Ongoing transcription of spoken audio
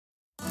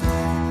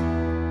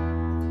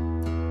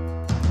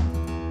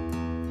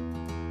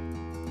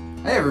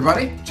Hey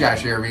everybody,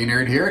 Josh RV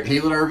Nerd here at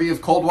Haylett RV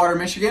of Coldwater,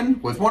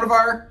 Michigan with one of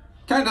our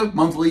kind of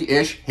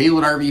monthly-ish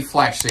Haylett RV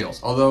flash sales.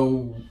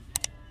 Although,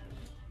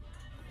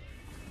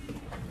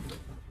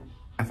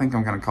 I think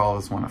I'm going to call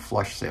this one a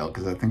flush sale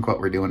because I think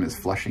what we're doing is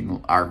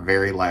flushing our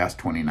very last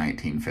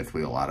 2019 fifth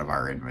wheel out of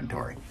our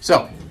inventory.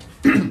 So,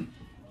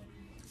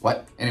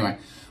 Anyway,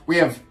 we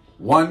have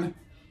one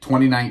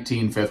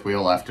 2019 fifth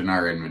wheel left in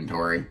our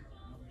inventory.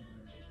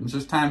 It's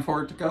just time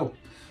for it to go.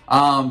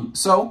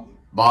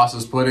 Boss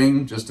is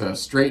putting just a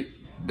straight,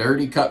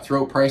 dirty,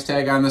 cutthroat price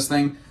tag on this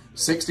thing.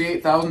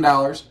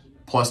 $68,000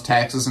 plus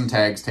taxes and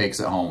tags takes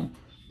it home.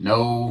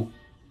 No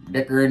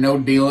dickering, no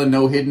dealing,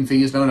 no hidden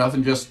fees, no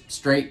nothing. Just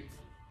straight,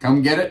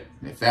 come get it.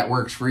 If that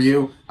works for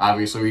you,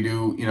 obviously we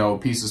do,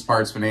 pieces,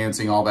 parts,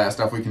 financing, all that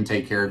stuff. We can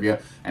take care of you.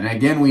 And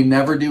again, we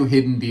never do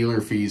hidden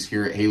dealer fees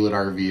here at Haylett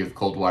RV of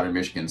Coldwater,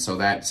 Michigan. So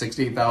that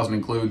 $68,000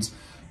 includes,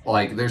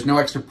 there's no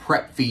extra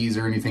prep fees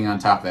or anything on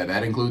top of that.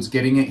 That includes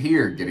getting it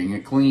here, getting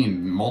it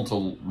clean,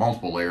 multiple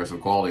layers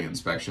of quality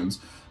inspections.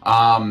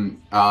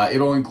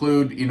 It'll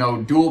include,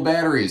 dual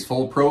batteries,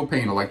 full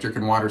propane, electric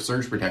and water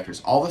surge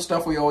protectors. All the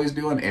stuff we always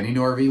do on any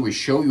new RV. We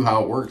show you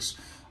how it works.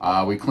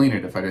 We clean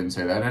it, if I didn't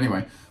say that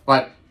anyway.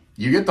 But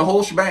you get the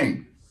whole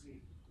shebang.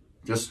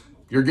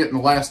 You're getting the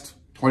last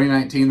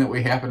 2019 that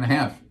we happen to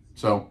have.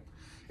 So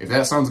if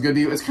that sounds good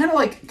to you, it's kind of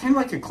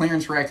like a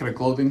clearance rack at a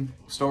clothing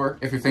store,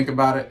 if you think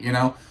about it.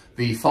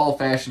 The fall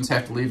fashions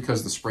have to leave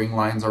because the spring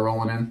lines are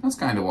rolling in. That's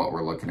kind of what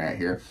we're looking at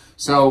here.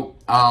 So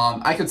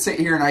I could sit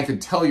here and I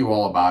could tell you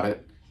all about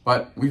it,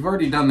 but we've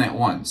already done that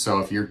once. So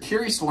if you're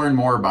curious to learn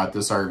more about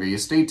this RV,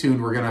 stay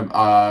tuned. We're going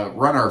to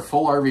run our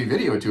full RV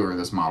video tour of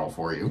this model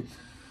for you.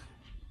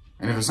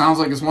 And if it sounds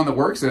like it's one that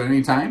works at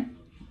any time,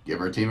 give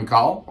our team a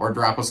call or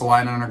drop us a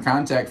line on our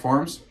contact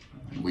forms.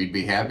 We'd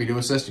be happy to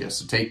assist you.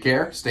 So take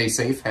care, stay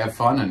safe, have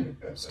fun, and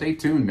stay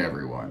tuned,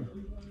 everyone.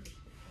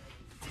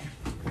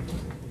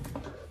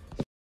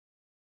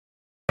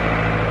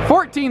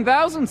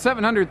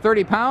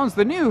 14,730 pounds,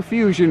 the new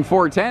Fuzion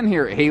 410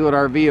 here at Haylett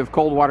RV of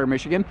Coldwater,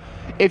 Michigan.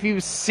 If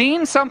you've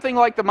seen something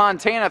like the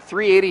Montana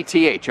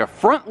 380TH, a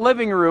front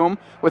living room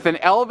with an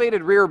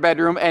elevated rear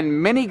bedroom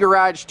and mini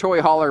garage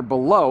toy hauler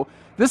below,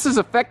 this is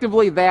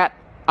effectively that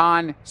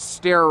on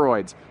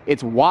steroids.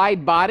 It's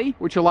wide body,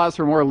 which allows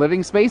for more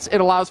living space. It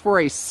allows for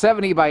a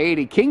 70 by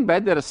 80 king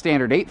bed that a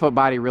standard 8-foot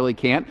body really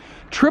can't.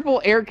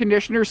 Triple air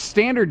conditioner,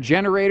 standard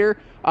generator.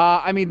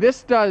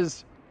 This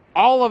does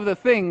all of the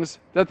things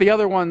that the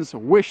other ones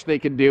wish they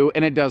could do,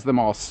 and it does them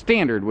all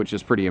standard, which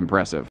is pretty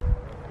impressive.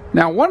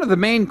 Now, one of the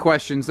main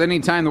questions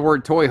anytime the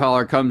word toy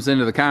hauler comes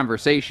into the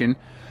conversation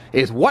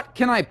is, what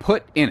can I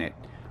put in it?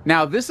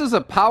 Now, this is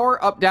a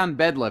power up-down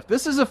bed lift.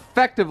 This is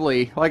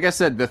effectively, like I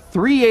said, the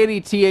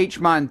 380TH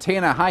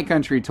Montana High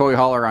Country toy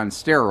hauler on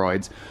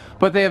steroids,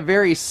 but they have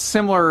very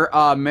similar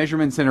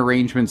measurements and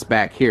arrangements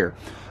back here.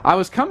 I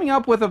was coming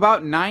up with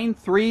about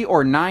 9'3"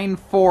 or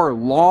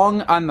 9'4"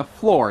 long on the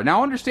floor.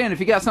 Now, understand, if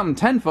you got something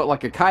 10 foot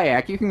like a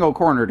kayak, you can go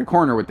corner to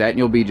corner with that and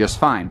you'll be just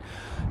fine.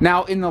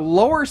 Now, in the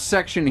lower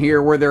section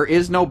here where there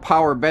is no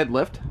power bed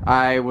lift,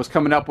 I was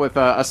coming up with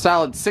a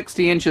solid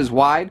 60 inches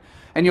wide.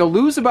 And you'll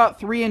lose about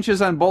 3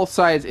 inches on both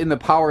sides in the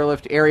power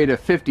lift area to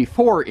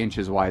 54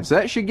 inches wide. So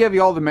that should give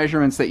you all the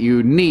measurements that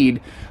you need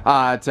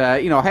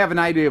to, have an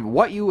idea of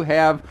what you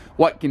have,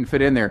 what can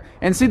fit in there.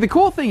 And see, the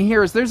cool thing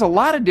here is there's a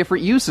lot of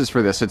different uses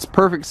for this. It's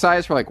perfect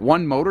size for like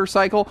one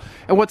motorcycle.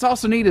 And what's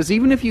also neat is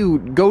even if you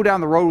go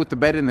down the road with the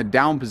bed in the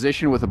down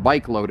position with a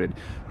bike loaded,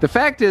 the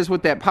fact is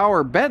with that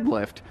power bed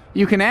lift,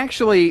 you can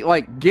actually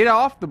get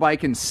off the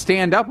bike and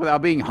stand up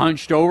without being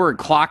hunched over and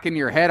clocking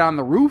your head on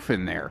the roof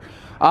in there.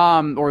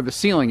 Or the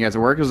ceiling, as it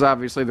were, because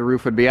obviously the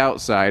roof would be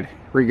outside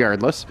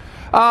regardless.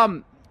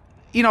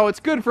 It's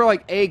good for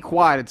a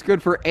quad. It's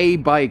good for a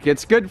bike.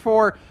 It's good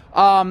for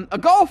a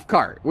golf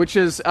cart, which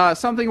is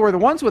something where the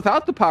ones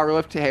without the power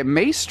lift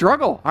may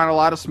struggle on a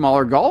lot of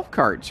smaller golf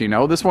carts.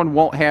 This one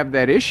won't have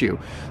that issue.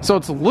 So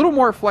it's a little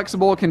more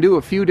flexible. It can do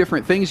a few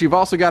different things. You've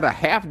also got a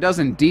half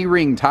dozen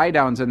D-ring tie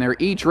downs in there,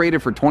 each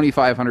rated for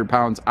 2,500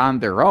 pounds on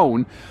their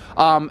own.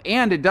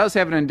 And it does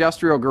have an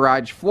industrial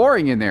garage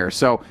flooring in there,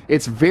 so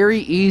it's very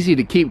easy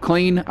to keep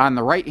clean. On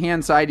the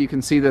right-hand side, you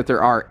can see that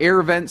there are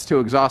air vents to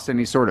exhaust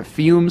any sort of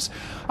fumes.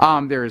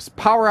 There's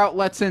power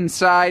outlets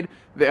inside,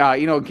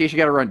 in case you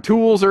got to run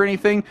tools or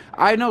anything.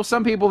 I know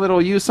some people that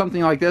will use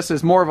something like this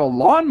as more of a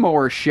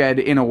lawnmower shed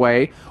in a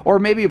way, or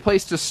maybe a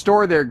place to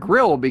store their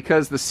grill,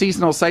 because the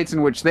seasonal sites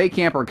in which they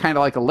camp are kind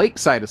of like a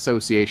lakeside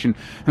association.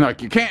 And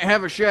you can't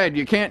have a shed,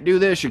 you can't do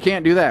this, you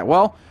can't do that.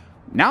 Well,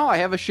 now I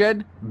have a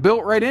shed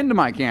built right into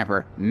my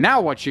camper. Now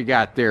what you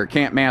got there,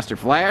 Camp Master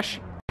Flash?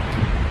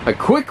 A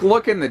quick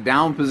look in the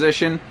down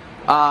position.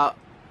 A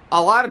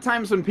lot of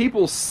times when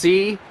people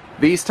see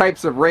these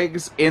types of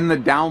rigs in the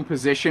down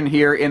position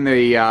here in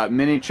the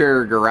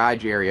miniature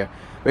garage area,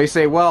 they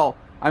say, well,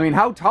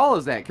 how tall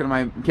is that? Can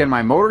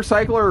my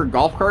motorcycle or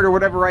golf cart or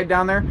whatever ride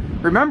down there?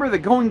 Remember that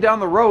going down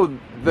the road,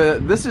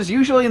 this is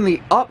usually in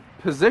the up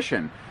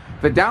position.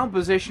 The down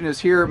position is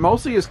here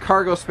mostly as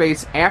cargo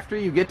space after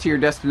you get to your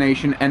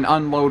destination and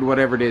unload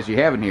whatever it is you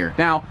have in here.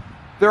 Now,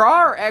 there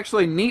are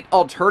actually neat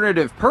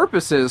alternative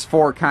purposes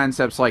for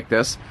concepts like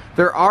this.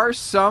 There are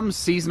some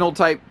seasonal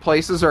type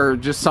places or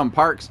just some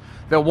parks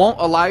that won't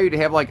allow you to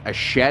have like a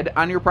shed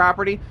on your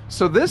property.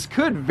 So this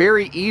could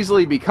very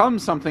easily become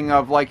something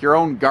of like your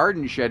own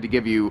garden shed to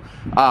give you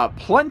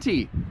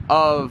plenty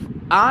of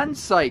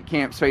on-site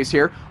camp space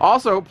here.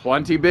 Also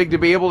plenty big to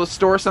be able to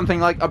store something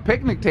like a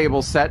picnic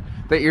table set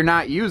that you're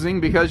not using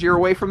because you're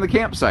away from the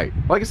campsite.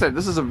 Like I said,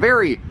 this is a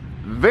very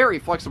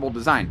flexible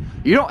design.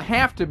 You don't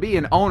have to be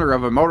an owner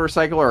of a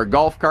motorcycle or a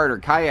golf cart or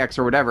kayaks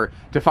or whatever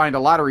to find a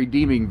lot of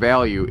redeeming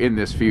value in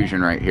this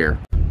Fuzion right here.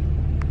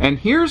 And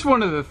here's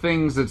one of the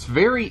things that's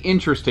very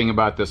interesting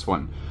about this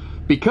one.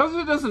 Because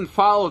it doesn't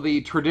follow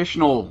the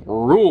traditional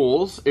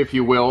rules, if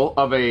you will,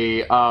 of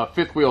a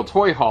fifth wheel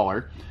toy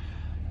hauler,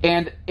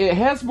 and it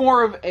has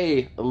more of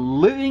a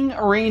living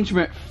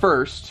arrangement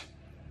first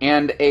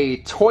and a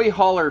toy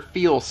hauler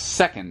feel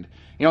second.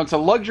 You know, it's a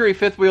luxury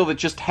fifth wheel that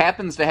just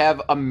happens to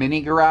have a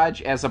mini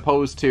garage as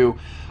opposed to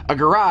a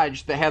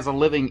garage that has a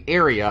living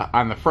area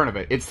on the front of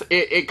it.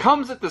 It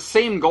comes at the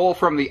same goal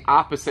from the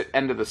opposite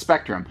end of the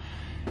spectrum.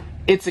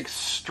 It's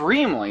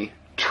extremely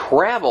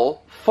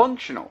travel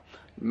functional.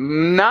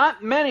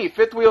 Not many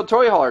fifth wheel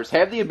toy haulers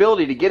have the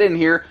ability to get in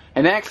here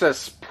and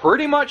access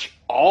pretty much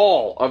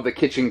all of the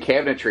kitchen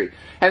cabinetry.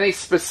 And they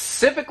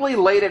specifically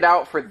laid it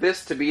out for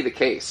this to be the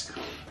case.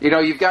 You know,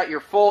 you've got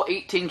your full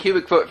 18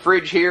 cubic foot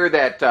fridge here,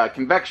 that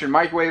convection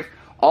microwave,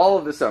 all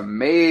of this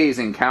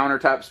amazing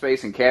countertop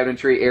space and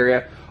cabinetry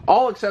area,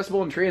 all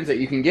accessible in transit.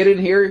 You can get in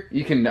here,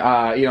 you can,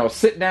 you know,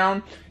 sit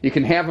down, you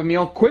can have a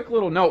meal. Quick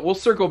little note, we'll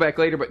circle back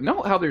later, but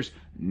note how there's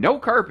no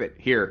carpet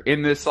here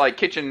in this like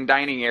kitchen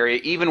dining area,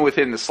 even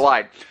within the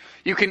slide.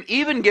 You can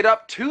even get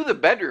up to the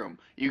bedroom,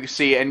 you can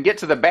see, and get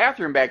to the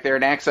bathroom back there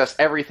and access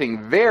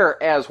everything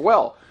there as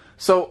well.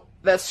 So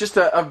that's just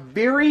a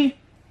very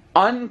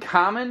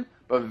uncommon,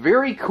 but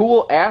very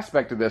cool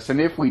aspect of this.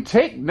 And if we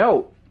take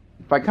note,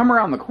 if I come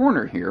around the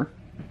corner here,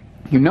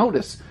 you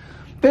notice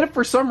that if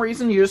for some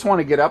reason you just want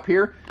to get up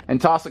here and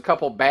toss a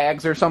couple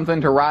bags or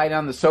something to ride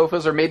on the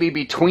sofas, or maybe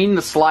between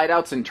the slide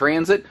outs in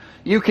transit,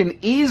 you can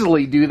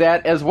easily do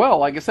that as well.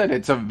 Like I said,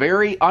 it's a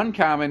very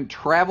uncommon,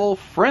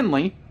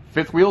 travel-friendly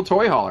fifth wheel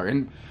toy hauler.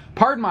 And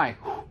pardon my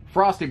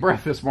frosty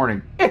breath this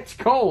morning, it's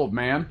cold,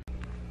 man.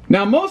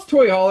 Now, most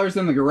toy haulers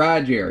in the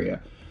garage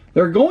area,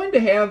 they're going to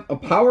have a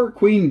Power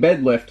Queen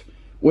bed lift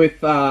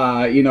with,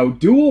 you know,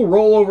 dual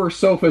rollover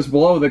sofas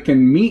below that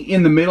can meet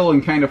in the middle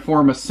and kind of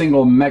form a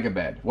single mega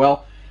bed.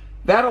 Well,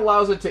 that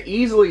allows it to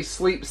easily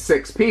sleep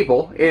 6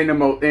 people in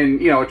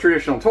you know, a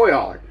traditional toy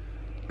hauler.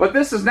 But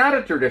this is not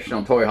a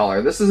traditional toy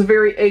hauler. This is a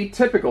very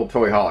atypical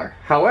toy hauler.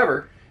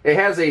 However, it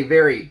has a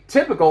very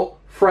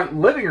typical front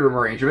living room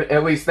arrangement,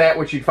 at least that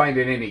which you'd find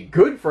in any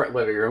good front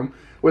living room,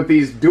 with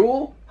these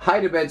dual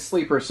hide-to-bed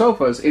sleeper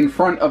sofas in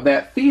front of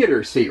that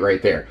theater seat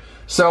right there.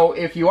 So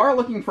if you are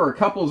looking for a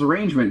couple's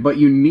arrangement, but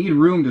you need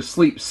room to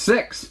sleep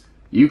 6,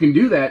 you can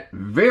do that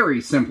very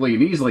simply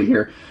and easily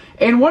here.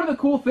 And one of the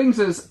cool things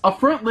is a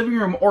front living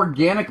room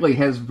organically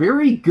has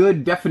very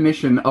good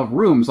definition of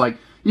rooms. Like,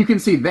 you can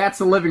see that's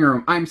the living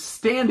room. I'm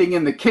standing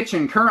in the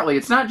kitchen currently.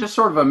 It's not just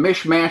sort of a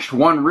mishmashed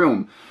one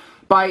room.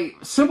 By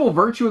simple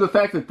virtue of the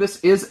fact that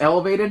this is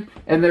elevated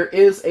and there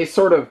is a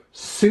sort of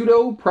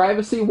pseudo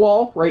privacy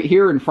wall right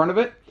here in front of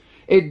it,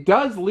 it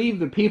does leave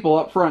the people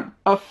up front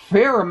a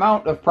fair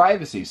amount of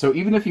privacy. So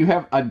even if you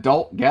have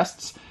adult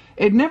guests,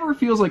 it never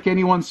feels like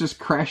anyone's just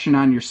crashing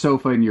on your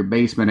sofa in your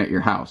basement at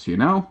your house, you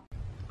know?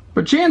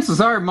 But chances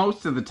are,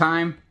 most of the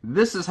time,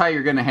 this is how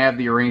you're going to have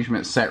the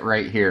arrangement set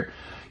right here.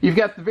 You've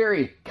got the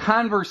very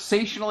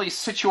conversationally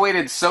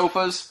situated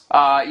sofas,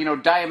 you know,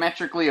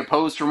 diametrically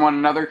opposed from one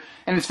another,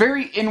 and it's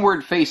very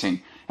inward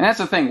facing. And that's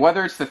the thing,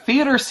 whether it's the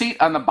theater seat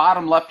on the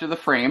bottom left of the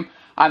frame,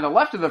 on the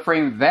left of the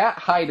frame, that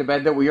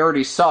hide-to-bed that we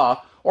already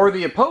saw, or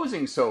the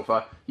opposing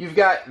sofa, you've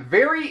got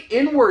very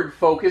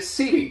inward-focused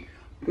seating.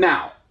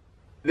 Now,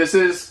 this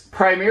is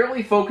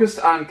primarily focused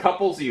on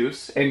couples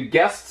use, and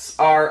guests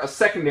are a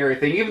secondary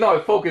thing, even though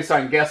I focus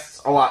on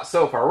guests a lot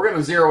so far. We're going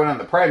to zero in on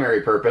the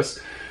primary purpose,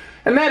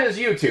 and that is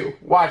you two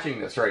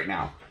watching this right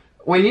now.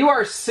 When you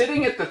are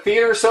sitting at the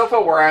theater sofa,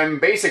 where I'm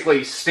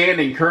basically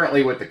standing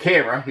currently with the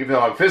camera, even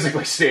though I'm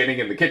physically standing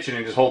in the kitchen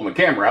and just holding the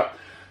camera up,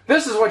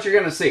 this is what you're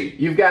going to see.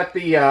 You've got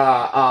the,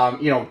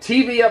 you know,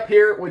 TV up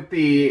here with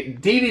the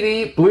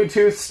DVD,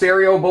 Bluetooth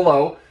stereo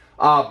below,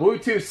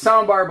 Bluetooth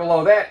soundbar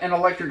below that, and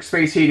electric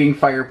space heating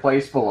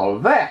fireplace below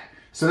that.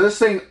 So this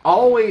thing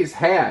always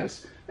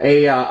has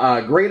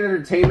a great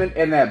entertainment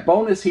and that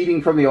bonus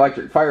heating from the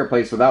electric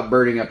fireplace without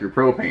burning up your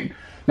propane.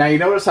 Now you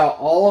notice how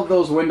all of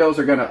those windows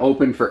are going to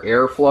open for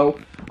airflow.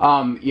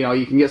 You know,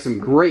 you can get some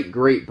great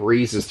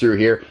breezes through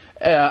here.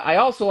 I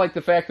also like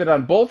the fact that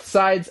on both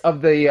sides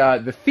of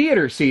the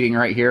theater seating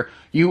right here,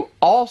 you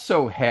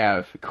also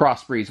have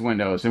cross breeze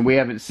windows, and we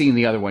haven't seen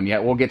the other one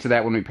yet. We'll get to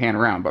that when we pan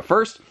around. But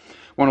first,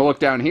 want to look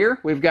down here.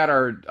 We've got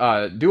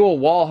our dual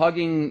wall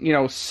hugging, you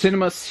know,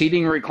 cinema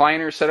seating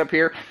recliner set up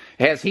here.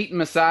 It has heat and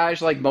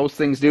massage like most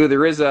things do.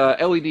 There is a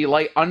LED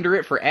light under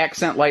it for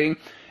accent lighting.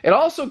 It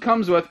also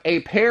comes with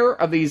a pair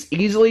of these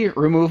easily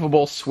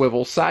removable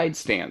swivel side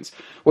stands,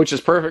 which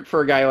is perfect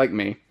for a guy like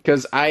me,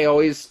 because I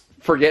always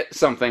forget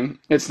something.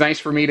 It's nice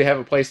for me to have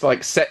a place to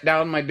like set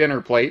down my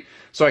dinner plate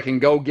so I can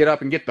go get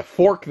up and get the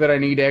fork that I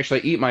need to actually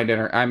eat my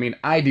dinner. I mean,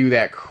 I do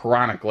that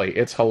chronically.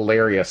 It's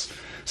hilarious.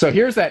 So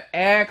here's that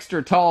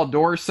extra tall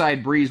door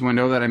side breeze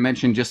window that I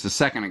mentioned just a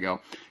second ago.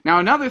 Now,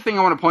 another thing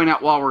I want to point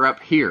out while we're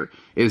up here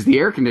is the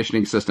air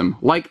conditioning system.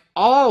 Like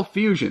all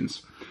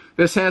Fusions,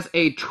 this has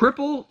a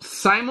triple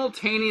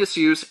simultaneous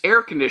use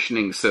air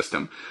conditioning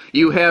system.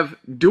 You have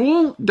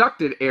dual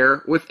ducted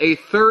air with a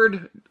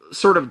third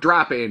sort of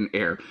drop-in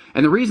air.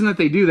 And the reason that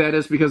they do that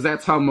is because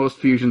that's how most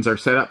Fusions are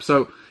set up.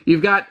 So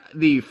you've got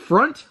the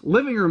front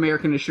living room air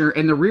conditioner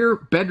and the rear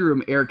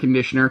bedroom air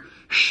conditioner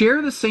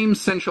share the same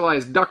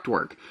centralized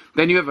ductwork.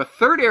 Then you have a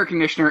third air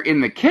conditioner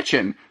in the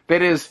kitchen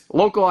that is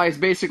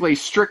localized basically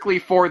strictly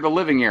for the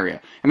living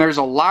area. And there's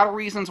a lot of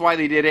reasons why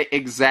they did it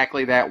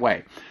exactly that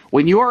way.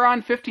 When you are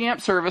on 50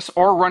 amp service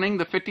or running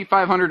the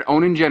 5500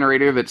 Onan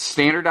generator that's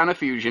standard on a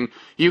Fusion,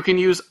 you can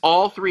use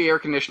all three air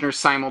conditioners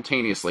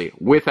simultaneously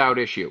without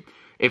issue.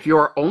 If you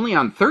are only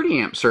on 30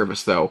 amp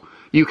service though,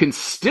 you can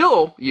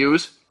still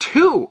use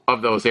two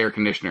of those air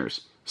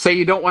conditioners. Say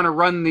you don't want to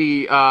run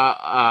the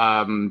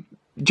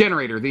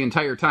generator the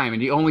entire time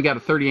and you only got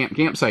a 30 amp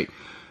campsite.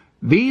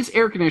 These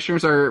air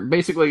conditioners are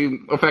basically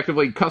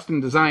effectively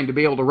custom designed to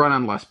be able to run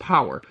on less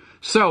power.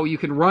 So you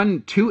can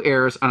run two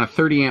airs on a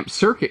 30 amp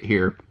circuit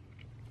here.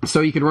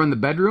 So you can run the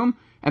bedroom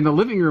and the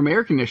living room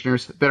air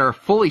conditioners that are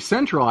fully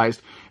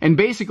centralized and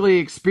basically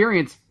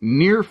experience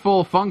near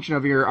full function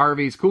of your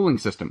RV's cooling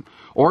system.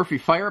 Or if you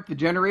fire up the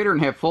generator and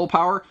have full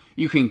power,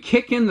 you can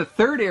kick in the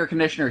third air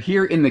conditioner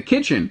here in the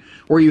kitchen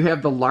where you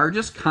have the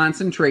largest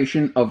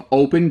concentration of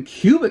open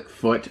cubic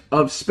foot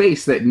of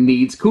space that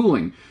needs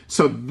cooling.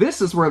 So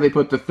this is where they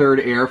put the third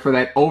air for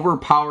that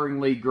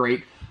overpoweringly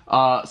great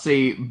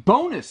say,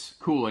 bonus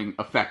cooling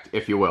effect,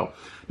 if you will.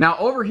 Now,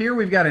 over here,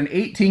 we've got an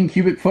 18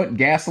 cubic foot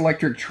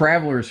gas-electric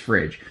Traveler's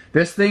fridge.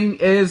 This thing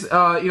is,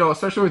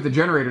 especially with the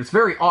generator, it's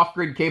very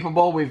off-grid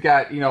capable. We've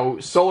got,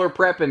 solar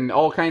prep and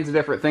all kinds of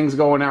different things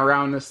going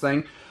around this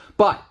thing.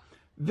 But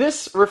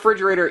this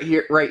refrigerator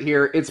here, right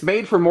here, it's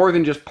made for more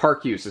than just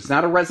park use. It's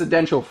not a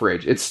residential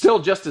fridge. It's still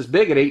just as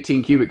big at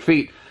 18 cubic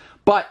feet.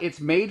 But it's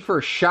made for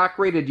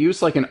shock-rated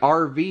use like an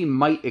RV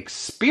might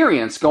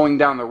experience going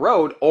down the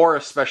road, or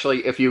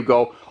especially if you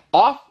go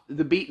off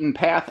the beaten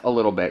path a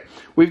little bit.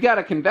 We've got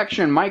a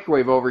convection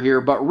microwave over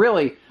here, but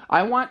really,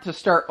 I want to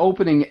start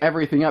opening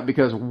everything up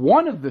because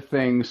one of the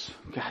things,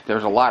 God,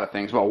 there's a lot of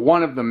things, but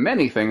one of the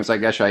many things, I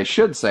guess I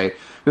should say,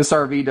 this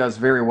RV does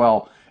very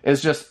well,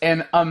 is just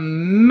an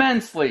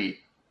immensely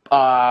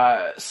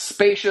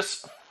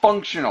spacious,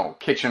 functional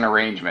kitchen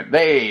arrangement.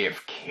 They've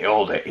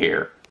killed it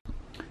here.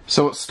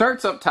 So it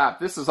starts up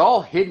top. This is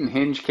all hidden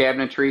hinge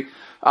cabinetry,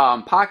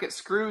 pocket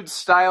screwed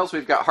styles.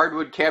 We've got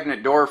hardwood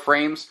cabinet door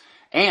frames,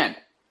 and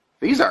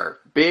these are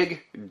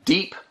big,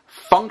 deep,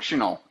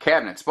 functional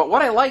cabinets. But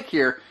what I like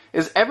here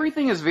is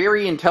everything is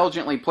very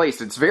intelligently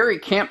placed. It's very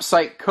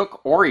campsite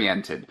cook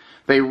oriented.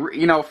 They,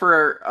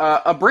 for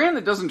a brand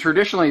that doesn't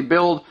traditionally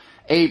build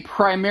a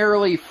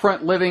primarily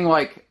front living,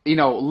 like,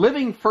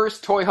 living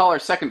first toy hauler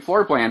second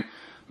floor plan,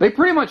 they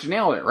pretty much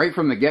nailed it right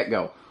from the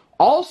get-go.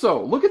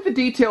 Also, look at the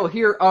detail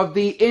here of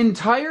the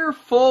entire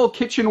full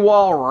kitchen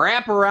wall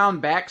wraparound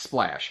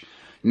backsplash.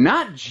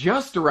 Not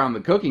just around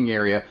the cooking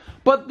area,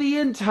 but the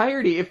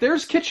entirety. If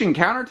there's kitchen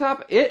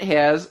countertop, it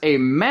has a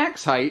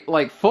max height,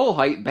 like full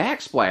height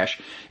backsplash.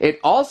 It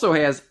also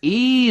has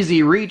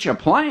easy reach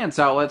appliance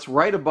outlets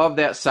right above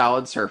that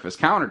solid surface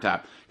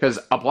countertop. Because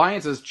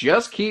appliances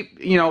just keep,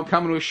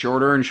 coming with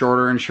shorter and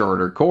shorter and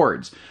shorter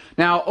cords.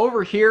 Now,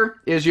 over here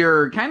is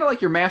your, kind of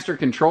like your master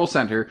control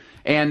center,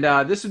 and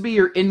this would be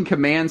your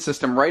in-command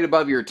system right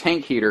above your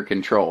tank heater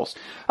controls.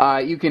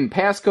 You can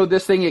passcode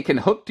this thing, it can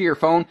hook to your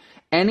phone.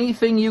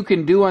 Anything you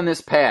can do on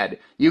this pad,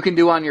 you can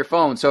do on your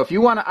phone. So if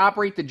you want to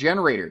operate the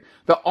generator,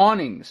 the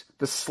awnings,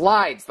 the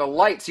slides, the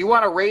lights, you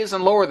want to raise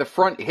and lower the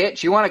front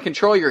hitch, you want to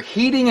control your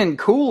heating and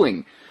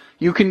cooling,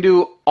 you can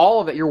do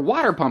all of it. Your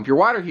water pump, your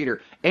water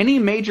heater, any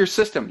major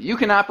system, you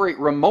can operate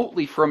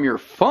remotely from your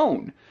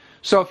phone.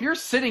 So if you're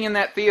sitting in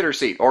that theater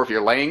seat, or if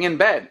you're laying in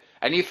bed,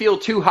 and you feel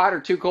too hot or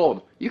too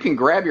cold, you can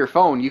grab your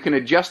phone, you can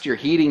adjust your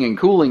heating and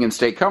cooling and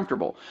stay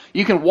comfortable.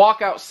 You can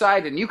walk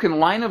outside and you can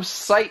line of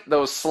sight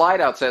those slide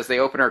outs as they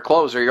open or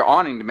close, or your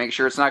awning to make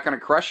sure it's not going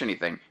to crush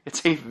anything.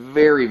 It's a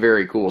very,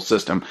 very cool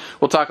system.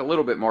 We'll talk a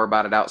little bit more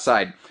about it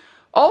outside.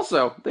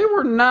 Also, they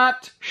were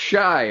not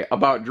shy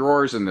about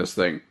drawers in this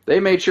thing.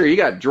 They made sure you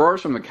got drawers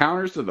from the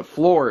counters to the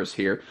floors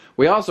here.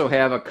 We also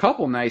have a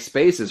couple nice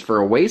spaces for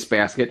a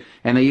wastebasket,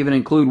 and they even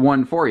include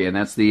one for you, and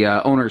that's the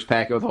owner's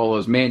pack with all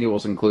those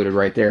manuals included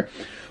right there.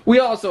 We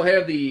also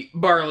have the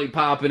Barley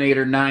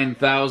Poppinator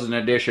 9000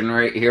 edition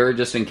right here,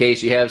 just in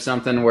case you have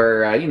something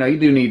where, you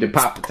do need to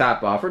pop the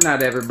top off, or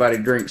not everybody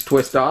drinks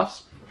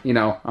twist-offs. You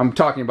know, I'm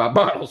talking about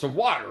bottles of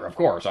water, of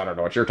course. I don't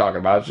know what you're talking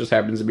about. It just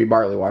happens to be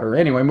barley water.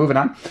 Anyway, moving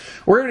on.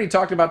 We already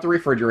talked about the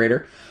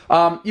refrigerator.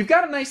 You've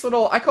got a nice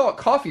little, I call it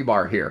coffee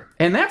bar here.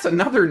 And that's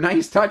another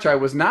nice touch I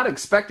was not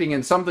expecting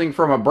in something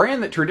from a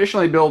brand that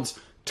traditionally builds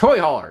toy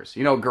haulers.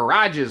 You know,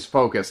 garages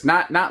focused,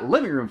 not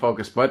living room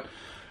focused, but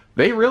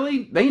they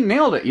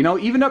nailed it. You know,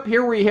 even up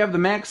here where you have the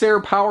Max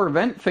Air power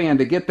vent fan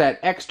to get that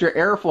extra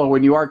airflow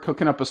when you are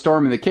cooking up a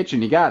storm in the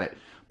kitchen, you got it.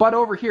 But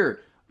over here,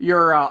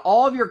 your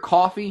all of your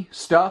coffee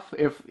stuff,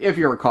 if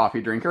you're a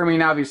coffee drinker, I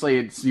mean, obviously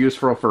it's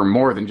useful for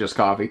more than just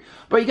coffee,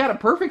 but you got a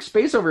perfect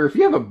space over here. If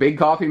you have a big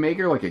coffee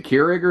maker like a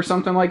Keurig or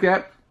something like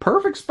that,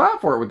 perfect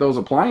spot for it with those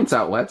appliance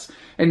outlets.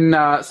 And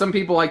some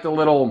people like the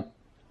little,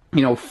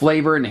 you know,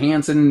 flavor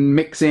enhancing,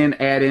 mix in,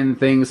 add in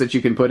things that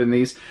you can put in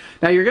these.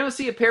 Now you're going to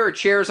see a pair of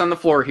chairs on the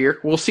floor here.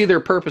 We'll see their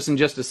purpose in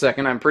just a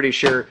second. I'm pretty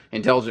sure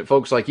intelligent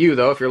folks like you,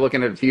 though, if you're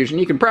looking at a Fusion,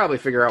 you can probably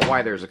figure out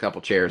why there's a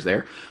couple chairs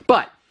there.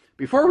 But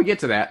before we get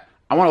to that,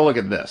 I want to look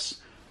at this.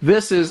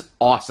 This is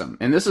awesome.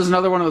 And this is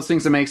another one of those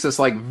things that makes this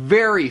like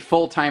very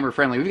full-timer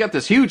friendly. We've got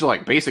this huge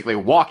like basically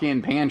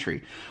walk-in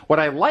pantry. What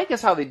I like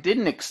is how they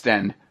didn't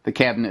extend the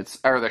cabinets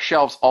or the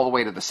shelves all the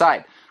way to the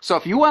side. So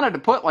if you wanted to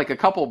put like a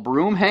couple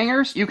broom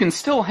hangers, you can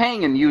still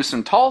hang and use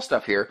some tall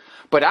stuff here.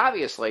 But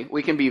obviously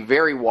we can be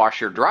very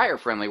washer-dryer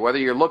friendly. Whether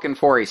you're looking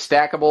for a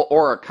stackable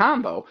or a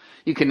combo,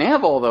 you can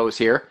have all those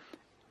here.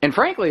 And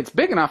frankly, it's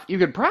big enough, you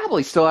could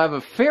probably still have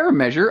a fair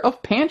measure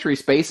of pantry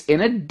space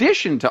in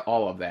addition to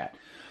all of that.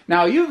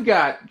 Now, you've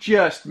got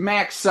just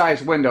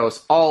max-size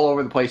windows all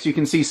over the place. You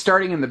can see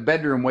starting in the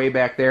bedroom way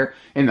back there.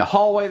 In the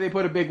hallway, they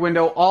put a big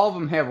window. All of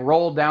them have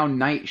roll-down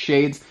night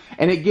shades,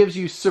 and it gives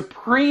you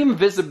supreme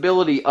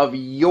visibility of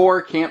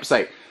your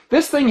campsite.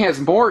 This thing has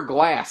more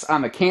glass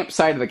on the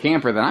campsite of the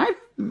camper than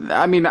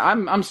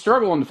I'm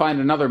struggling to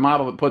find another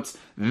model that puts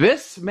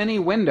this many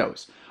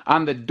windows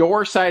on the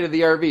door side of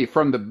the RV,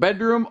 from the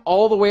bedroom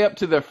all the way up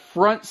to the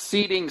front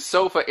seating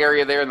sofa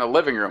area there in the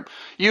living room.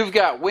 You've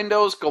got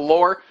windows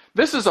galore.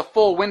 This is a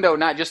full window,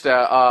 not just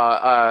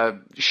a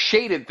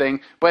shaded thing,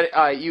 but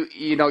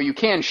you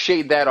can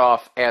shade that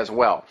off as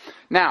well.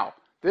 Now,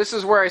 this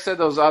is where I said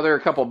those other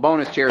couple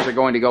bonus chairs are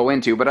going to go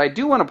into, but I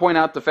do want to point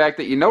out the fact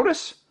that you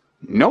notice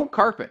no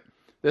carpet.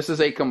 This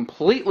is a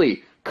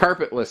completely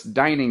carpetless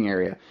dining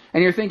area.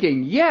 And you're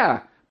thinking,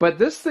 yeah, but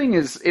this thing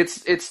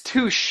it's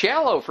too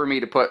shallow for me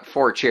to put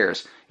 4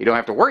 chairs. You don't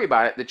have to worry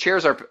about it. The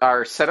chairs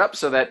are set up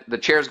so that the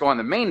chairs go on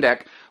the main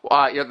deck.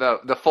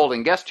 The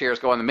folding guest chairs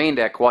go on the main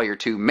deck while your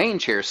 2 main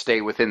chairs stay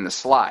within the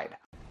slide.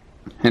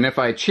 And if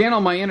I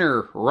channel my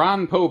inner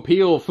Ron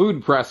Popeil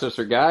food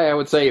processor guy, I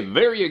would say,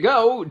 there you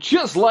go,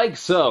 just like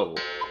so.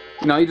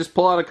 You know, you just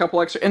pull out a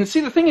couple extra. And see,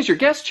 the thing is, your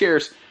guest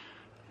chairs,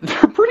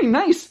 they're pretty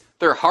nice.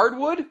 They're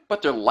hardwood,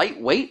 but they're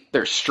lightweight.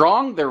 They're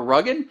strong. They're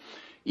rugged.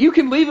 You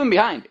can leave them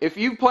behind. If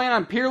you plan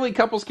on purely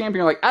couples camping,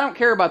 you're like, I don't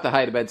care about the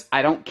height of beds.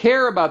 I don't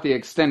care about the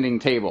extending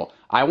table.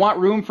 I want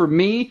room for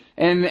me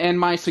and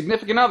my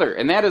significant other,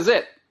 and that is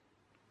it.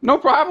 No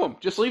problem.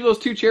 Just leave those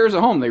 2 chairs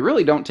at home. They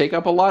really don't take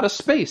up a lot of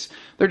space.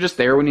 They're just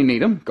there when you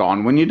need them,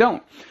 gone when you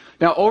don't.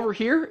 Now, over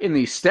here in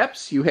these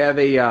steps, you have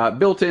a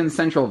built-in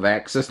central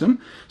vac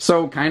system.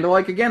 So, kind of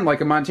like, again,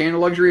 like a Montana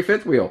luxury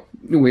fifth wheel.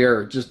 We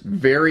are just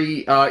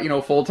very,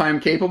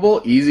 full-time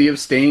capable, easy of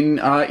staying,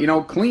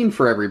 clean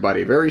for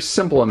everybody. Very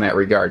simple in that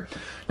regard.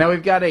 Now,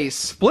 we've got a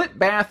split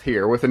bath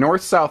here with a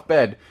north-south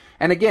bed.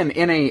 And again,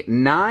 in a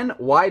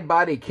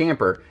non-wide-body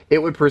camper, it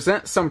would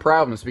present some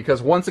problems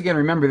because, once again,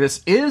 remember,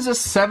 this is a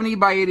 70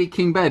 by 80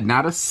 king bed,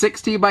 not a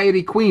 60 by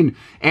 80 queen,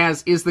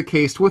 as is the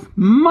case with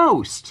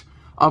most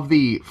of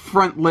the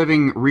front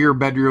living, rear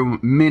bedroom,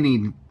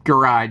 mini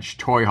garage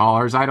toy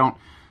haulers. I don't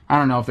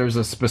know if there's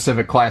a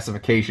specific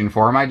classification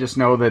for them. I just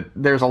know that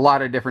there's a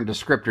lot of different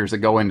descriptors that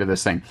go into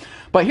this thing.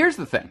 But here's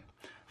the thing.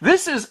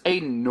 This is a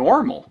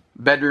normal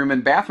bedroom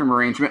and bathroom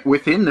arrangement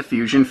within the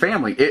Fuzion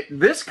family.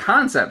 This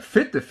concept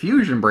fit the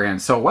Fuzion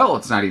brand so well,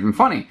 it's not even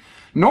funny.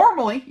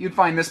 Normally, you'd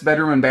find this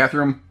bedroom and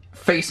bathroom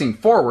facing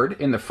forward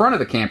in the front of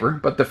the camper,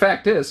 but the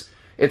fact is,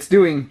 it's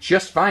doing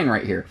just fine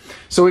right here.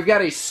 So we've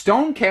got a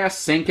stone cast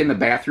sink in the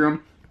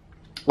bathroom.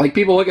 Like,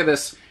 people look at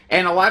this,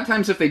 and a lot of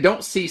times if they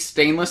don't see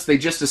stainless, they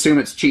just assume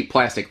it's cheap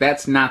plastic.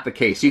 That's not the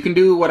case. You can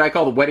do what I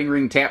call the wedding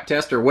ring tap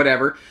test or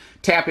whatever.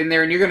 Tap in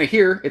there and you're going to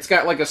hear it's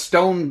got like a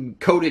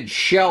stone-coated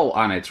shell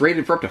on it. It's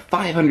rated for up to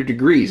 500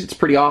 degrees. It's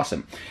pretty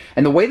awesome.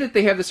 And the way that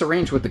they have this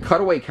arranged with the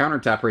cutaway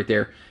countertop right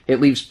there,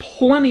 it leaves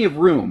plenty of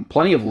room,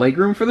 plenty of leg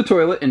room for the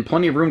toilet, and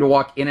plenty of room to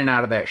walk in and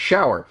out of that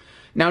shower.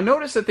 Now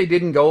notice that they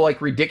didn't go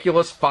like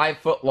ridiculous 5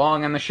 foot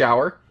long on the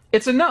shower.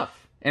 It's enough.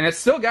 And it's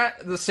still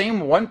got the same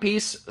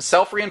one-piece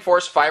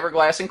self-reinforced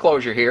fiberglass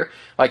enclosure here,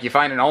 like you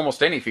find in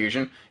almost any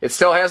Fuzion. It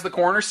still has the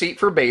corner seat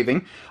for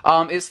bathing.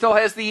 It still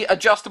has the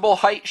adjustable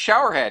height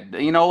shower head,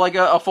 like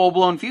a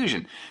full-blown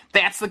Fuzion.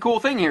 That's the cool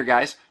thing here,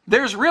 guys.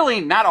 There's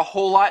really not a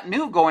whole lot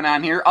new going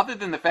on here, other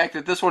than the fact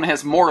that this one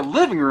has more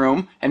living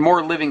room and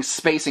more living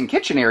space and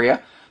kitchen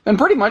area than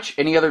pretty much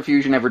any other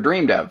Fuzion ever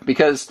dreamed of.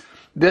 Because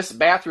this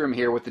bathroom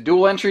here with the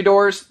dual entry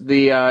doors,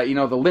 the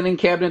linen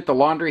cabinet, the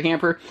laundry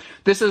hamper,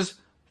 this is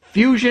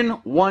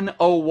Fuzion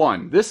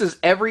 101. This is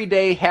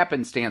everyday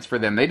happenstance for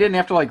them. They didn't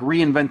have to like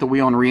reinvent the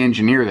wheel and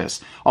re-engineer this.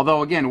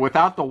 Although again,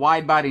 without the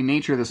wide body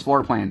nature of this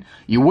floor plan,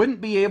 you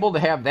wouldn't be able to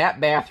have that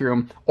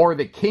bathroom or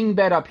the king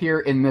bed up here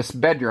in this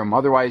bedroom.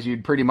 Otherwise,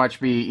 you'd pretty much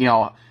be, you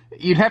know,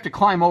 you'd have to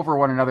climb over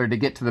one another to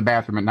get to the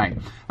bathroom at night.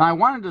 Now, I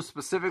wanted to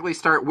specifically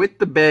start with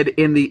the bed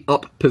in the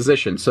up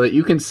position so that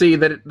you can see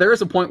that there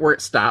is a point where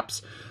it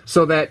stops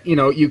so that, you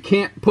know, you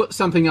can't put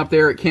something up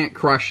there, it can't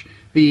crush.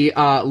 The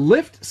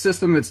lift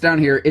system that's down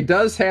here, it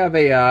does have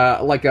a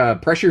like a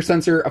pressure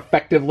sensor,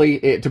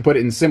 effectively, to put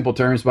it in simple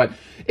terms, but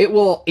it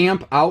will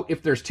amp out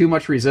if there's too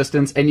much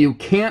resistance, and you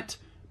can't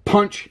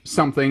punch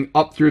something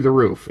up through the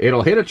roof.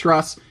 It'll hit a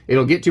truss,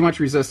 it'll get too much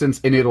resistance,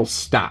 and it'll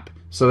stop.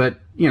 So that,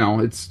 you know,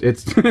 it's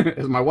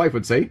as my wife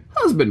would say,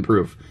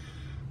 husband-proof.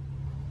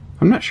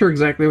 I'm not sure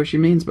exactly what she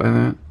means by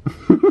that.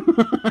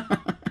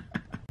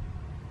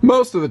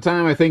 Most of the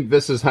time, I think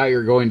this is how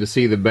you're going to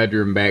see the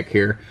bedroom back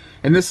here.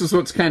 And this is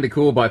what's kind of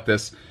cool about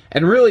this.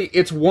 And really,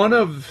 it's one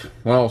of,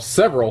 well,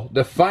 several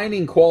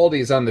defining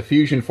qualities on the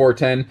Fuzion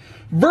 410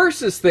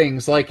 versus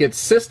things like its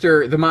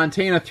sister, the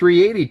Montana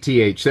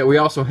 380TH, that we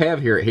also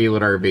have here at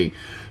Haylett RV.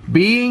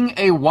 Being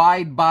a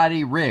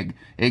wide-body rig,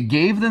 it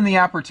gave them the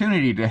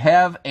opportunity to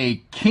have a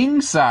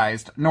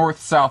king-sized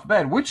north-south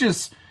bed, which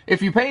is,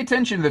 if you pay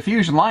attention to the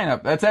Fuzion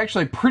lineup, that's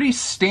actually pretty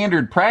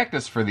standard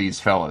practice for these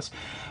fellas.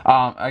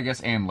 I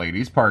guess, and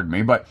ladies, pardon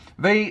me, but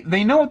they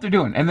know what they're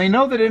doing, and they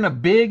know that in a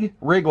big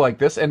rig like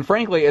this, and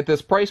frankly, at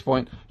this price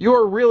point, you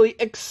are really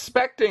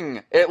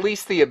expecting at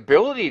least the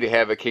ability to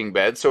have a king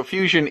bed, so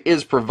Fuzion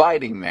is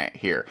providing that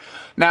here.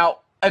 Now,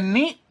 a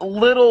neat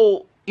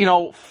little, you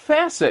know,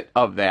 facet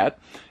of that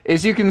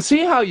is you can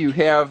see how you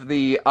have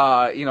the,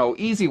 you know,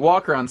 easy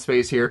walk-around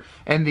space here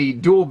and the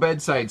dual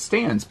bedside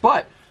stands,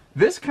 but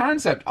this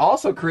concept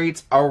also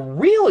creates a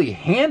really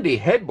handy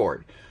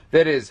headboard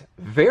that is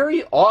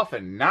very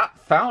often not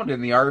found in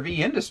the RV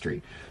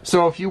industry.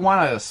 So if you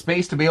want a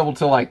space to be able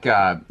to, like,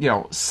 you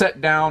know,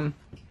 set down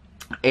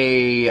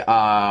a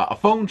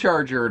phone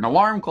charger, an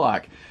alarm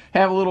clock,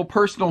 have a little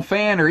personal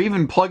fan, or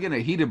even plug in a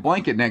heated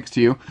blanket next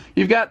to you,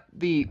 you've got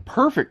the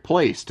perfect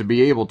place to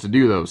be able to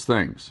do those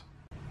things.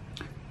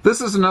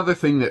 This is another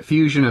thing that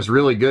Fuzion is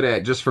really good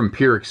at, just from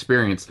pure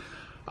experience.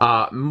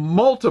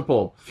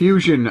 Multiple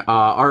Fuzion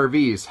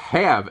RVs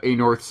have a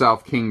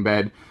north-south king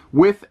bed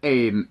with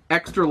an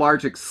extra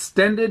large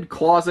extended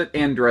closet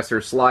and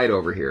dresser slide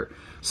over here.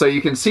 So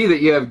you can see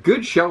that you have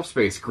good shelf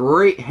space,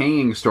 great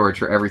hanging storage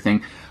for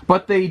everything,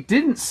 but they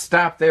didn't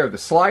stop there. The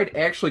slide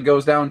actually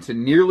goes down to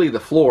nearly the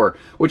floor,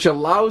 which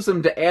allows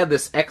them to add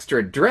this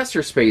extra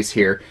dresser space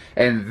here,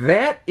 and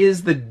that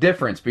is the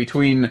difference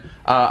between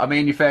a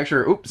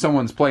manufacturer. Oops,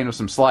 someone's playing with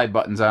some slide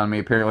buttons on me.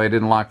 Apparently I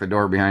didn't lock the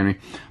door behind me.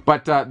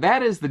 But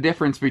that is the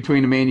difference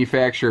between a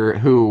manufacturer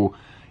who,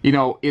 you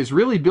know, is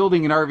really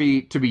building an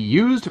RV to be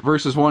used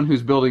versus one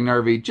who's building an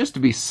RV just to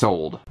be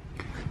sold.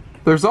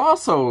 There's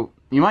also,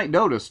 you might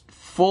notice,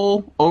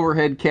 full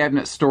overhead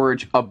cabinet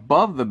storage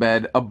above the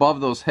bed,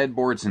 above those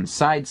headboards and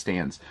side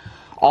stands.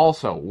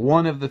 Also,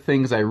 one of the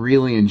things I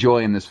really enjoy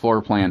in this floor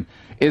plan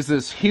is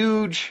this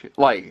huge,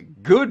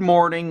 like, good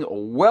morning,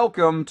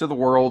 welcome to the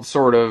world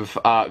sort of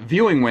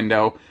viewing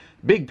window,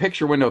 big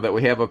picture window that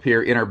we have up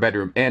here in our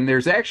bedroom. And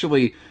there's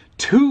actually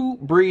two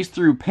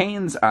breeze-through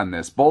panes on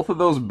this. Both of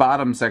those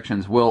bottom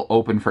sections will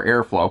open for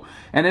airflow.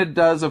 And it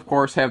does, of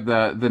course, have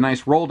the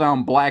nice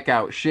roll-down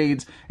blackout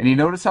shades. And you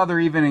notice how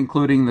they're even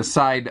including the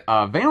side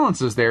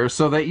valances there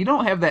so that you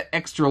don't have that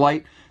extra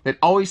light that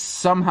always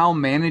somehow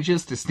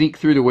manages to sneak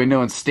through the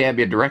window and stab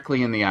you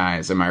directly in the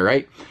eyes. Am I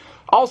right?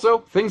 Also,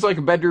 things like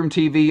a bedroom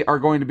TV are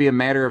going to be a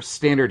matter of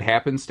standard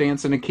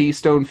happenstance in a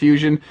Keystone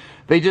Fuzion.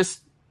 They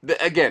just,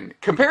 again,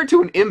 compared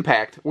to an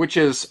Impact, which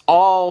is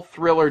all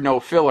thriller, no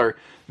filler,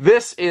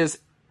 this is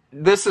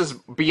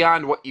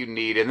beyond what you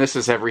need, and this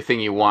is everything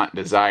you want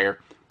and desire.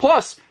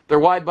 Plus, their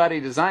wide-body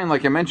design,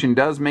 like I mentioned,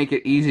 does make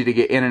it easy to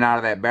get in and out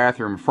of that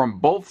bathroom from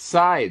both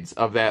sides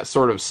of that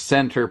sort of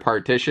center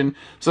partition,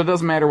 so it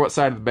doesn't matter what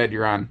side of the bed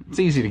you're on. It's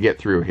easy to get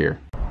through here.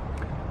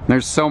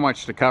 There's so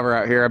much to cover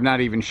out here. I'm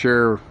not even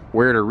sure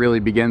where to really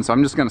begin, so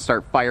I'm just going to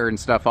start firing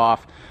stuff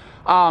off.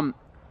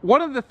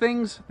 One of the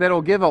things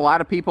that'll give a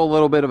lot of people a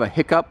little bit of a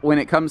hiccup when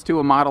it comes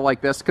to a model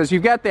like this, because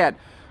you've got that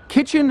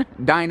kitchen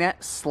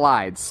dinette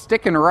slide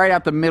sticking right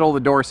out the middle of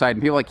the door side,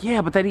 and people are like,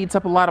 yeah, but that eats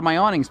up a lot of my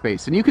awning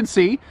space. And you can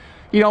see,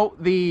 you know,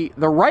 the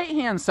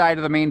right-hand side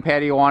of the main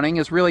patio awning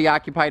is really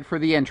occupied for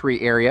the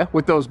entry area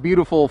with those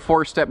beautiful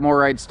 4-step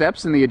MORryde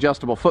steps and the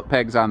adjustable foot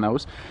pegs on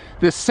those.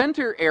 The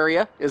center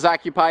area is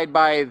occupied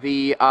by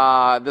the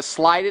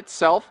slide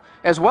itself,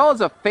 as well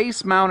as a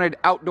face-mounted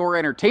outdoor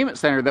entertainment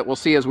center that we'll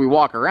see as we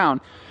walk around.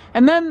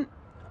 And then,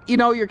 you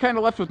know, you're kind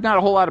of left with not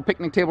a whole lot of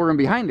picnic table room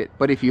behind it.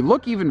 But if you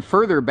look even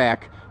further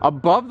back,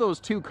 above those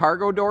two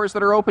cargo doors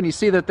that are open, you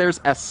see that there's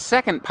a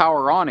second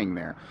power awning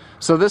there.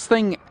 So this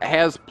thing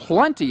has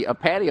plenty of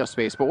patio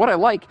space. But what I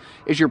like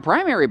is your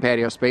primary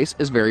patio space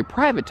is very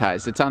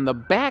privatized. It's on the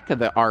back of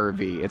the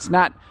RV. It's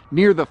not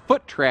near the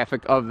foot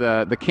traffic of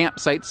the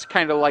campsites,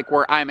 kind of like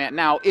where I'm at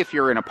now if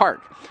you're in a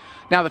park.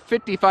 Now, the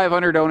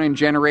 5500 Onan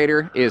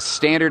generator is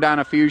standard on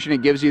a Fusion.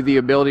 It gives you the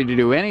ability to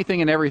do anything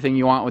and everything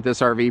you want with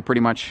this RV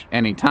pretty much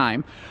any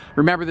time.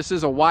 Remember, this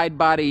is a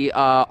wide-body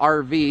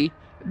RV,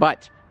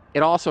 but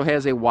it also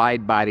has a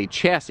wide-body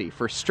chassis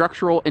for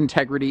structural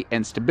integrity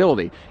and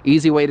stability.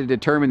 Easy way to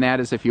determine that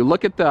is if you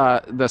look at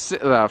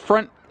the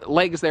front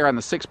legs there on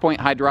the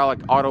 6-point hydraulic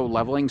auto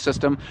leveling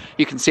system,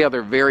 you can see how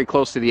they're very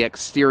close to the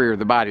exterior of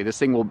the body. This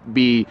thing will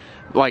be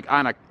like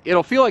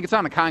it'll feel like it's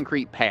on a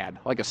concrete pad,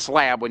 like a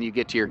slab when you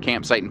get to your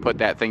campsite and put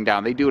that thing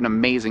down. They do an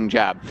amazing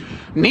job.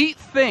 Neat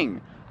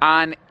thing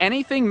on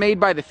anything made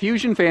by the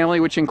Fuzion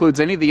family, which includes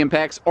any of the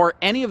Impacts or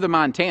any of the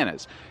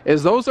Montanas,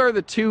 is those are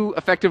the two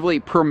effectively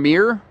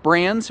premier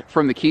brands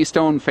from the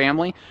Keystone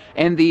family,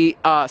 and the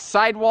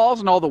sidewalls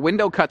and all the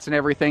window cuts and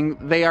everything,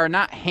 they are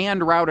not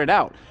hand routed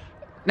out.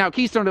 Now,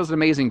 Keystone does an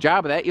amazing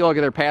job of that. You look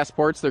at their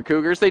Passports, their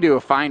Cougars, they do a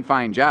fine,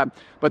 fine job.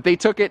 But they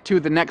took it to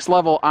the next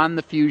level on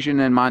the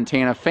Fuzion and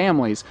Montana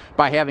families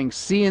by having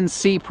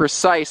CNC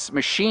precise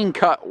machine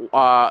cut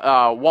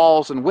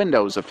walls and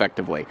windows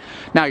effectively.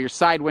 Now, your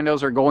side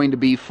windows are going to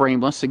be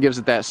frameless. It gives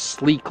it that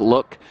sleek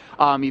look.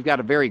 You've got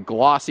a very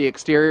glossy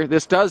exterior.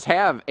 This does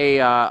have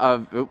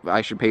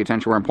I should pay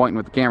attention where I'm pointing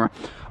with the camera.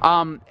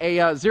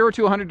 A 0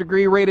 to 100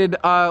 degree rated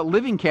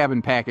living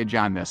cabin package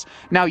on this.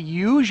 Now,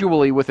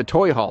 usually with a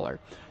toy hauler,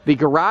 the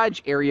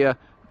garage area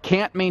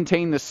can't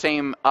maintain the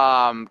same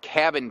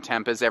cabin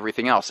temp as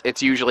everything else.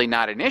 It's usually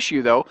not an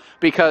issue, though,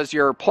 because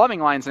your plumbing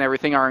lines and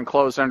everything are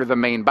enclosed under the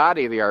main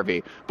body of the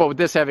RV. But with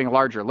this having a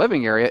larger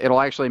living area,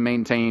 it'll actually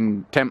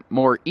maintain temp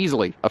more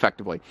easily,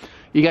 effectively.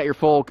 You got your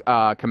full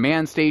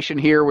command station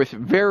here with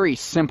very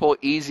simple,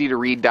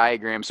 easy-to-read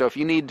diagrams. So if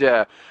you need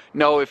to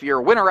know if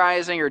you're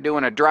winterizing or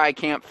doing a dry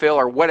camp fill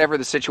or whatever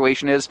the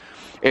situation is,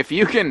 if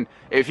you can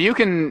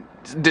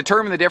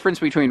determine the difference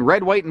between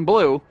red, white, and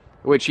blue,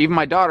 which even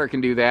my daughter can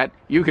do that,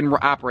 you can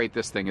operate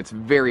this thing. It's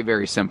very,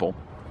 very simple.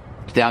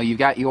 Now, you've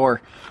got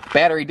your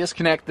battery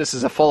disconnect. This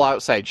is a full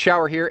outside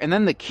shower here. And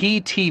then the Key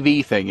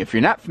TV thing. If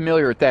you're not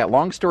familiar with that,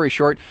 long story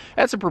short,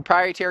 that's a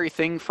proprietary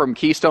thing from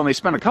Keystone. They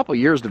spent a couple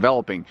years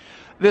developing.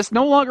 This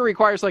no longer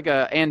requires like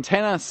a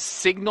antenna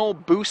signal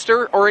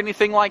booster or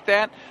anything like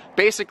that.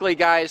 Basically,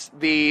 guys,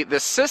 the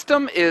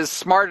system is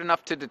smart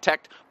enough to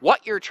detect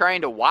what you're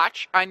trying to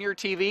watch on your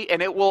TV,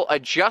 and it will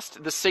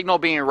adjust the signal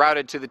being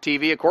routed to the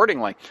TV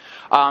accordingly.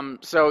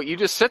 So you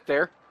just sit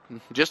there,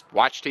 just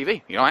watch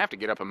TV. You don't have to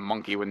get up and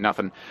monkey with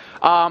nothing.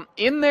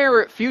 In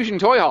their Fuzion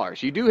toy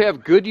haulers, you do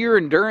have Goodyear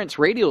Endurance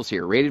radials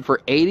here, rated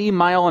for 87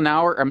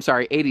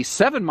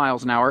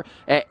 miles an hour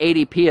at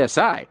 80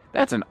 PSI.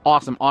 That's an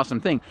awesome,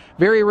 awesome thing.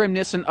 Very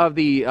reminiscent of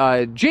the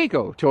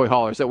Jayco toy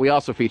haulers that we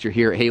also feature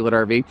here at Haylett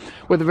RV,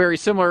 with a very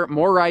similar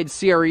MoRide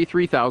CRE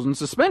 3000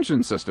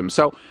 suspension system.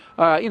 So,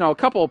 you know, a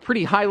couple of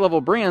pretty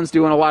high-level brands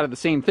doing a lot of the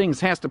same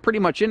things has to pretty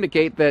much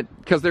indicate that,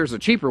 because there's a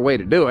cheaper way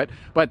to do it,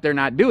 but they're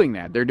not doing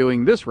that. They're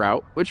doing this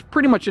route, which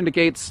pretty much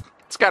indicates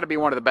it's got to be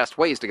one of the best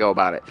ways to go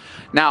about it.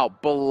 Now,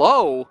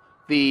 below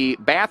the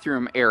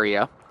bathroom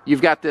area,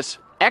 you've got this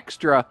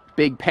extra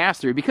big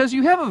pass-through because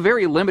you have a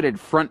very limited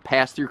front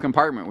pass-through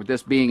compartment, with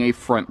this being a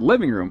front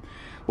living room.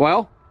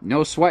 Well,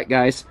 no sweat,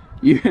 guys.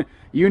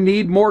 You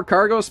need more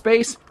cargo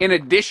space in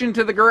addition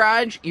to the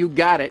garage. You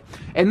got it.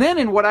 And then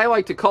in what I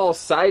like to call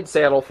side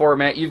saddle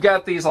format, you've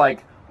got these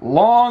like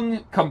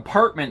long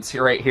compartments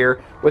here, right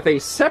here, with a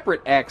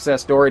separate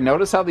access door. And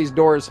notice how these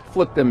doors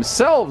flip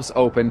themselves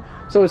open.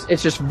 So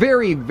it's just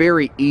very,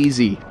 very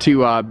easy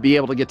to be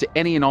able to get to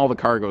any and all the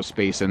cargo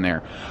space in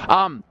there.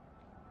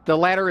 The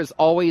ladder is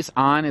always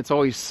on. It's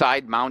always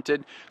side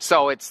mounted,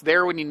 so it's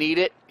there when you need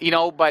it, you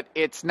know, but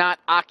it's not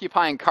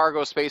occupying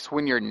cargo space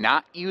when you're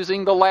not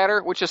using the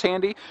ladder, which is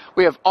handy.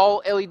 We have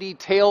all LED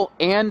tail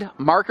and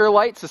marker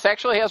lights. This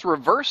actually has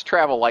reverse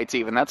travel lights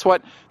even. That's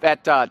what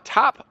that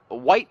top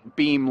white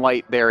beam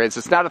light there is.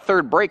 It's not a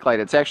third brake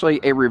light. It's actually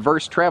a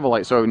reverse travel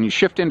light. So when you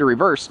shift into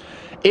reverse,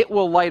 it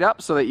will light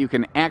up so that you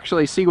can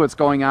actually see what's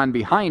going on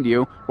behind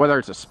you, whether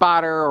it's a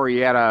spotter or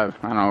you had a,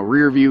 I don't know,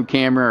 rear view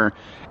camera or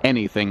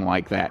anything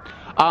like that.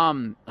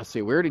 Let's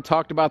see, we already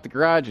talked about the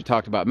garage. We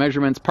talked about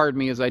measurements. Pardon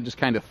me as I just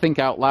kind of think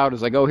out loud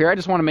as I go here. I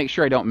just want to make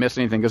sure I don't miss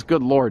anything, because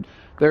good Lord,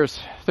 there's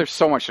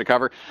so much to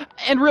cover.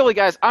 And really,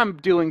 guys, I'm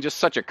doing just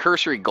such a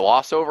cursory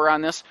gloss over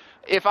on this.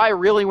 If I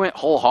really went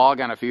whole hog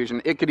on a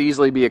Fuzion, it could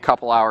easily be a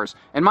couple hours.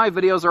 And my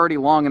video's already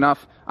long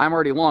enough. I'm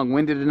already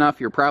long-winded enough.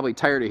 You're probably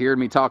tired of hearing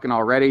me talking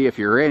already, if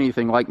you're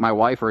anything like my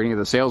wife or any of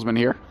the salesmen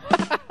here.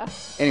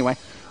 Anyway,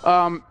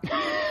 my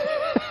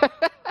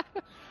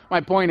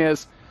point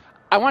is,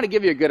 I want to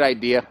give you a good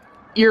idea.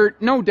 You're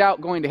no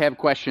doubt going to have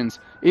questions.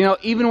 You know,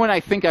 even when I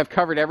think I've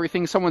covered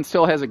everything, someone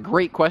still has a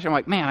great question. I'm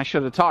like, man, I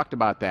should have talked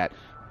about that.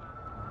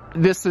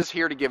 This is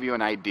here to give you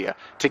an idea.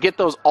 To get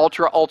those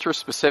ultra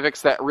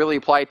specifics that really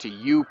apply to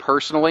you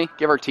personally,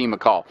 give our team a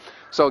call.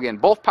 So again,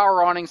 both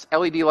power awnings,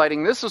 LED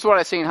lighting. This is what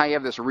I say in how you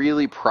have this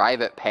really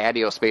private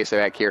patio space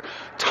back here.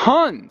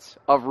 Tons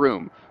of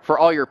room for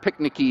all your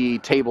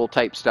picnicky table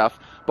type stuff.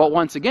 But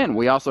once again,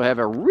 we also have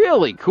a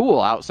really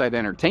cool outside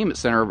entertainment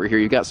center over here.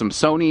 You've got some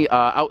Sony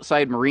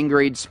outside marine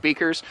grade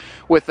speakers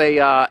with a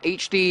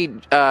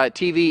HD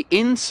TV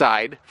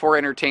inside for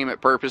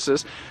entertainment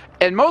purposes.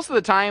 And most of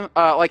the time,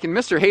 like in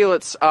Mr.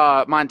 Haylett's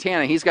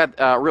Montana, he's got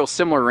a real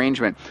similar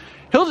arrangement.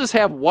 He'll just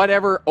have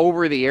whatever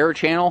over-the-air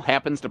channel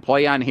happens to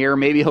play on here.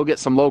 Maybe he'll get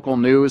some local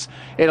news.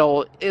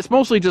 It's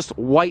mostly just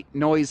white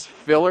noise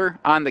filler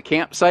on the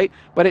campsite,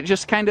 but it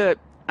just kind of,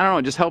 I don't know,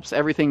 it just helps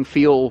everything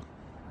feel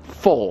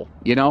full,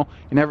 you know?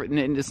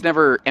 It's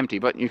never empty,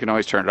 but you can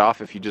always turn it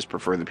off if you just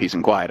prefer the peace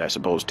and quiet, I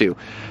suppose, too.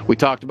 We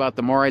talked about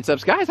the Morite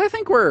steps. Guys, I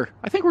think we're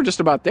just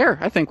about there.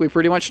 I think we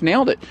pretty much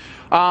nailed it.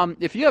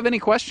 If you have any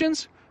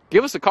questions,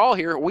 give us a call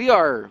here. We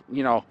are,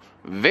 you know,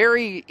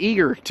 very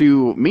eager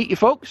to meet you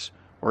folks.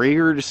 We're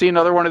eager to see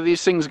another one of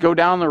these things go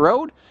down the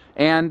road.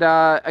 And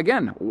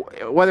again,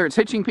 whether it's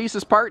hitching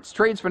pieces, parts,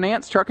 trades,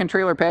 finance, truck and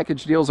trailer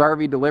package deals,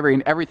 RV delivery,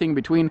 and everything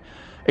between,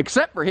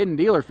 except for hidden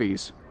dealer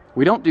fees.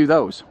 We don't do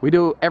those. We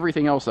do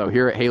everything else, though,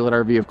 here at Haylett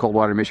RV of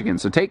Coldwater, Michigan.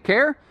 So take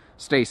care,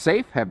 stay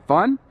safe, have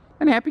fun,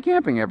 and happy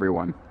camping,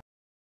 everyone.